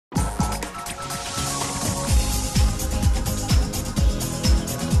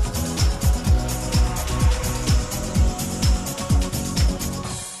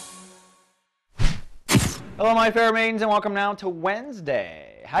Hello, my fair maidens, and welcome now to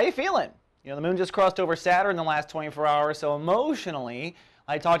Wednesday. How you feeling? The moon just crossed over Saturn in the last 24 hours, so emotionally,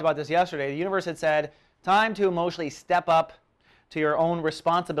 I talked about this yesterday, the universe had said, time to emotionally step up to your own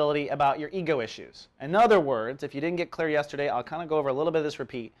responsibility about your ego issues. In other words, if you didn't get clear yesterday, I'll kind of go over a little bit of this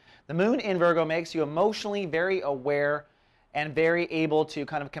repeat. The moon in Virgo makes you emotionally very aware and very able to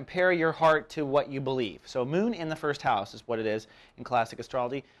kind of compare your heart to what you believe. So moon in the first house is what it is in classic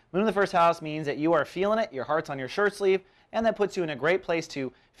astrology. Moon in the first house means that you are feeling it, your heart's on your shirt sleeve, and that puts you in a great place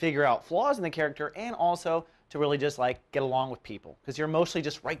to figure out flaws in the character and also to really just get along with people because you're emotionally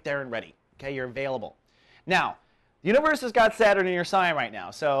just right there and ready. Okay, you're available. Now, the universe has got Saturn in your sign right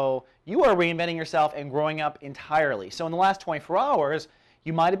now, so you are reinventing yourself and growing up entirely. So in the last 24 hours,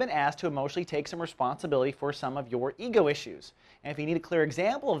 you might have been asked to emotionally take some responsibility for some of your ego issues. And if you need a clear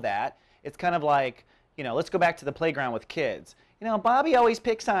example of that, it's kind of like, let's go back to the playground with kids. Bobby always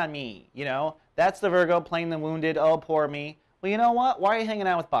picks on me. That's the Virgo playing the wounded, oh, poor me. Well, you know what? Why are you hanging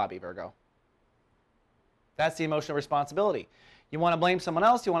out with Bobby, Virgo? That's the emotional responsibility. You want to blame someone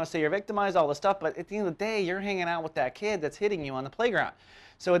else, you want to say you're victimized, all this stuff, but at the end of the day, you're hanging out with that kid that's hitting you on the playground.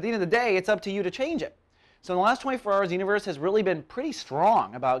 So at the end of the day, it's up to you to change it. So in the last 24 hours, the universe has really been pretty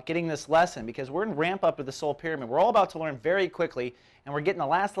strong about getting this lesson because we're in ramp up of the soul pyramid. We're all about to learn very quickly, and we're getting the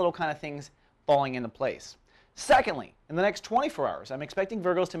last little kind of things falling into place. Secondly, in the next 24 hours, I'm expecting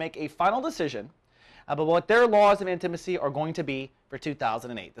Virgos to make a final decision about what their laws of intimacy are going to be for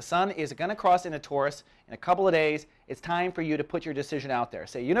 2008. The sun is going to cross into Taurus in a couple of days. It's time for you to put your decision out there.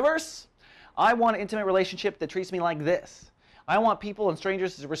 Say, universe, I want an intimate relationship that treats me like this. I want people and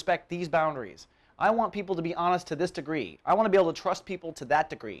strangers to respect these boundaries. I want people to be honest to this degree. I want to be able to trust people to that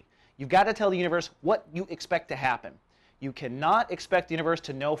degree. You've got to tell the universe what you expect to happen. You cannot expect the universe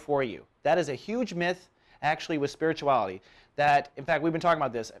to know for you. That is a huge myth, actually, with spirituality. That, in fact, we've been talking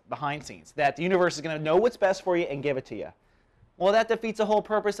about this behind scenes, that the universe is going to know what's best for you and give it to you. Well, that defeats the whole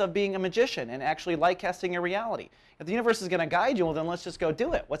purpose of being a magician and actually light-casting your reality. If the universe is going to guide you, well, then let's just go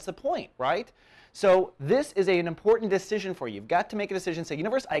do it. What's the point, right? So this is an important decision for you. You've got to make a decision. Say,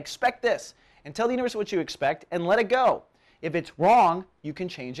 universe, I expect this. And tell the universe what you expect and let it go. If it's wrong, you can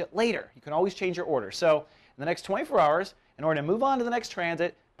change it later. You can always change your order. So in the next 24 hours, in order to move on to the next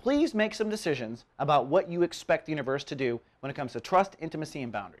transit, please make some decisions about what you expect the universe to do when it comes to trust, intimacy,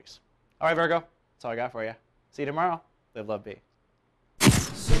 and boundaries. All right, Virgo, that's all I got for you. See you tomorrow. Live, love, be.